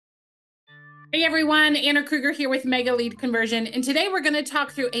Hey everyone, Anna Krueger here with Mega Lead Conversion, and today we're going to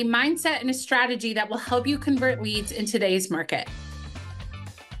talk through a mindset and a strategy that will help you convert leads in today's market.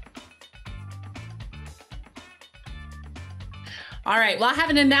 All right, well, I have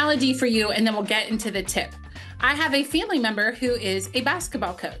an analogy for you, and then we'll get into the tip. I have a family member who is a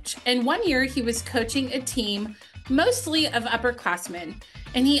basketball coach, and one year he was coaching a team mostly of upperclassmen,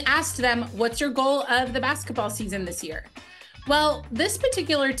 and he asked them, "What's your goal of the basketball season this year?" Well, this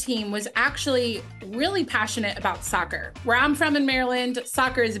particular team was actually really passionate about soccer. Where I'm from in Maryland,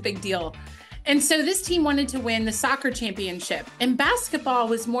 soccer is a big deal. And so this team wanted to win the soccer championship, and basketball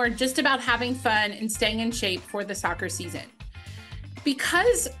was more just about having fun and staying in shape for the soccer season.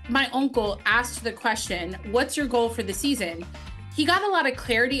 Because my uncle asked the question, "What's your goal for the season?" he got a lot of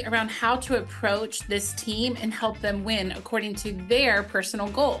clarity around how to approach this team and help them win according to their personal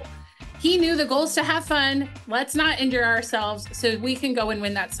goal. He knew the goal is to have fun, let's not injure ourselves so we can go and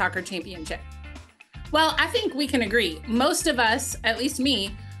win that soccer championship. Well, I think we can agree. Most of us, at least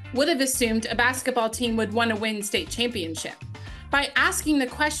me, would have assumed a basketball team would want to win state championship. By asking the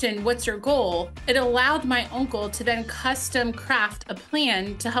question, "What's your goal?" it allowed my uncle to then custom craft a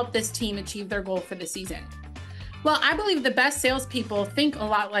plan to help this team achieve their goal for the season. Well, I believe the best salespeople think a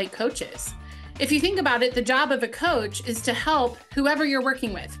lot like coaches. If you think about it, the job of a coach is to help whoever you're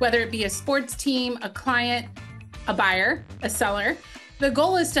working with, whether it be a sports team, a client, a buyer, a seller. The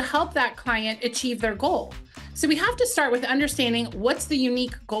goal is to help that client achieve their goal. So we have to start with understanding what's the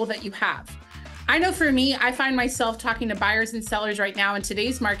unique goal that you have. I know for me, I find myself talking to buyers and sellers right now in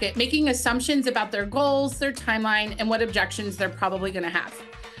today's market, making assumptions about their goals, their timeline, and what objections they're probably going to have.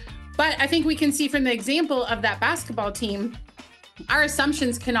 But I think we can see from the example of that basketball team, our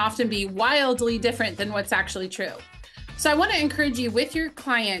assumptions can often be wildly different than what's actually true. So I want to encourage you with your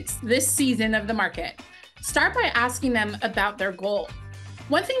clients this season of the market, start by asking them about their goal.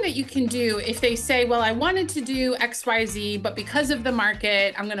 One thing that you can do if they say, "Well, I wanted to do XYZ, but because of the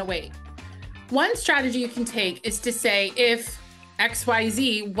market, I'm going to wait." One strategy you can take is to say, if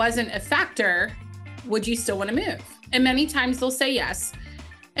XYZ wasn't a factor, would you still want to move? And many times they'll say yes.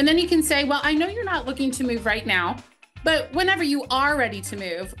 And then you can say, "Well, I know you're not looking to move right now, but whenever you are ready to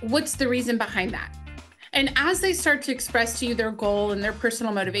move, what's the reason behind that?" And as they start to express to you their goal and their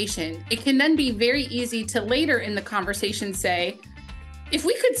personal motivation, it can then be very easy to later in the conversation say, "If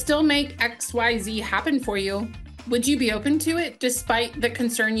we could still make XYZ happen for you, would you be open to it despite the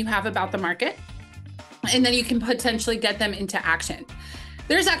concern you have about the market?" And then you can potentially get them into action.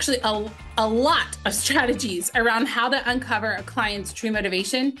 There's actually a lot of strategies around how to uncover a client's true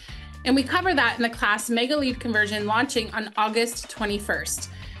motivation. And we cover that in the class Mega Lead Conversion launching on August 21st.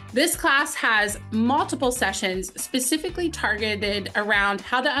 This class has multiple sessions specifically targeted around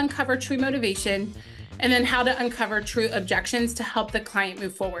how to uncover true motivation and then how to uncover true objections to help the client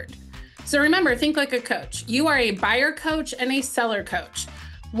move forward. So remember, think like a coach. You are a buyer coach and a seller coach.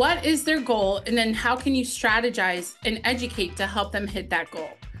 What is their goal? And then how can you strategize and educate to help them hit that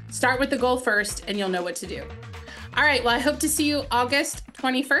goal? Start with the goal first and you'll know what to do. All right, well, I hope to see you August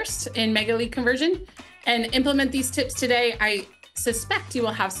 21st in Mega Lead Conversion and implement these tips today. I suspect you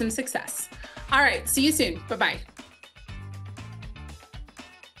will have some success. All right, see you soon. Bye-bye.